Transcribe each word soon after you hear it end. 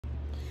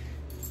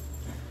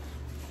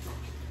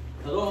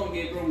Hello, I'm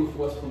Gabriel with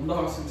What's From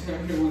Dogs, and today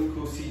I'm here with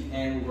Coozie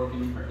and we're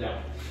working her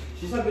down.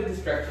 She's a bit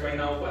distracted right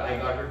now, but I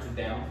got her to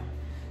down.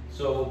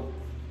 So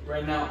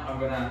right now I'm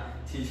gonna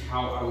teach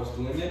how I was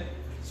doing it.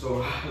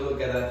 So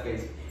look at that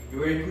face.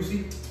 You ready,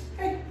 Coozie?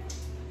 Hey.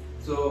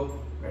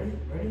 So ready?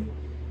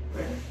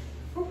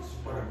 Focus.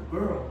 What a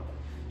girl.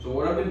 So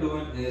what I've been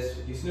doing is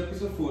using a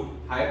piece of food,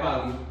 high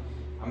value.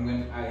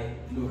 I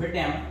lure her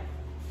down.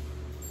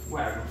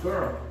 What a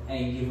girl,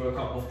 and give her a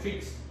couple of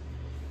treats.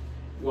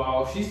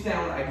 While she's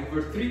down, I give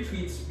her 3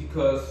 treats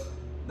because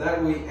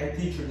that way I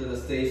teach her that the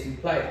stay is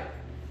implied.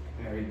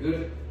 Very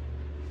good.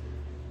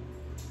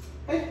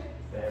 Hey,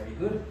 very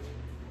good.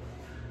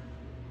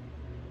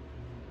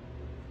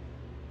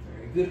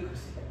 Very good,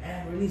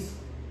 and release.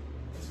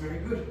 That's very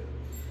good.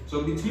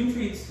 So between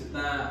treats,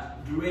 the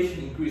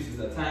duration increases,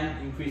 the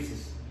time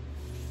increases.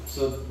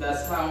 So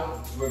that's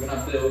how we're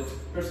gonna build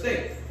her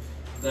stay.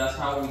 That's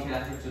how we can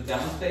get her to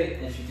down stay,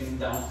 and she can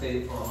down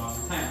stay for a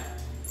longer time.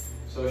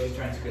 So she's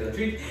trying to get a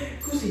treat.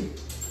 Coozie,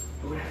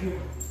 over here.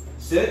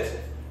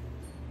 Sit.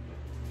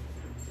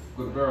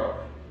 Good girl.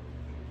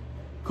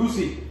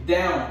 Coozie,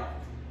 down.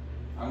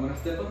 I'm gonna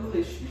step on the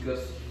leash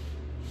because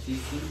she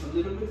seems a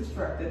little bit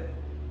distracted.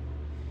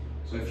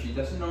 So if she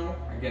doesn't know,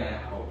 again, I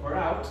help her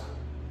out.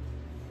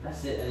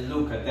 That's it, and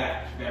look at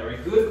that. Very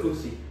good,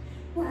 Coozie.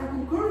 What a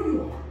good girl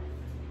you are.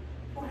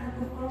 What a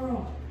good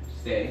girl.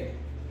 Stay.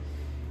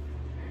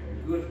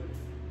 Very good.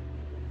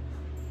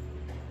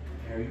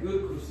 Very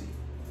good, Coozie.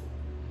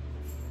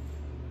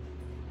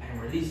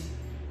 And release.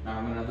 Now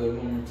I'm gonna do it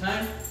one more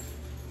time.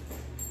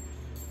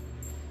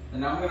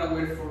 And now I'm gonna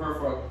wait for her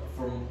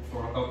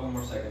for a couple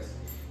more seconds.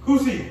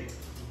 Coozie!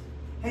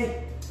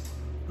 Hey!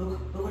 Look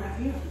what I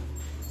have here.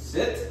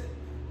 Sit.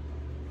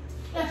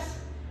 Yes.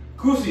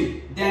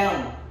 Coozie,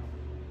 down.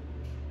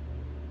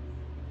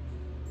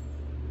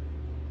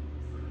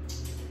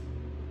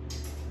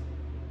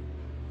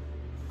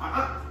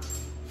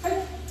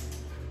 Hey.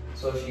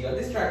 So she got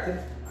distracted.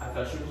 I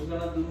thought she was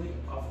gonna do me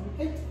off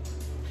my head.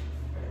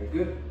 Very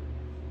good.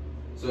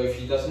 So if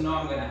she doesn't know,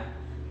 I'm gonna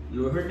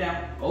lure her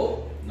down.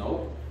 Oh,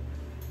 no.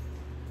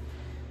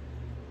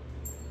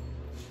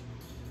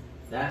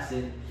 That's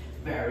it.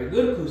 Very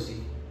good,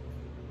 Coozie.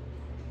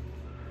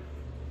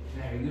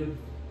 Very good.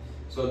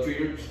 So treat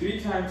her 3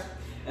 times,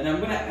 and I'm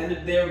gonna end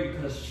it there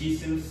because she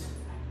seems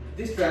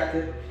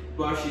distracted,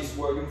 but she's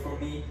working for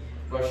me,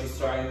 but she's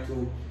trying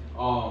to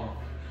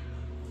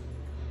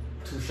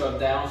shut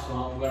down. So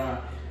I'm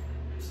gonna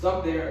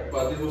stop there.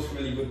 But it was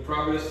really good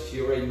progress.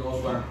 She already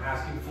knows what I'm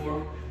asking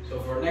for. So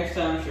for next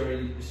time,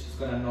 she's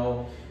gonna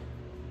know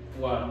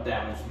what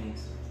downs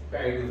means.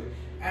 Very good.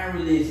 And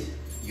release.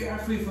 You are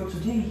free for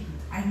today.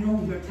 I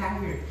know you're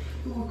tired.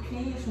 You were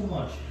playing so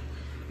much.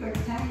 You're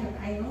tired.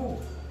 I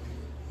know.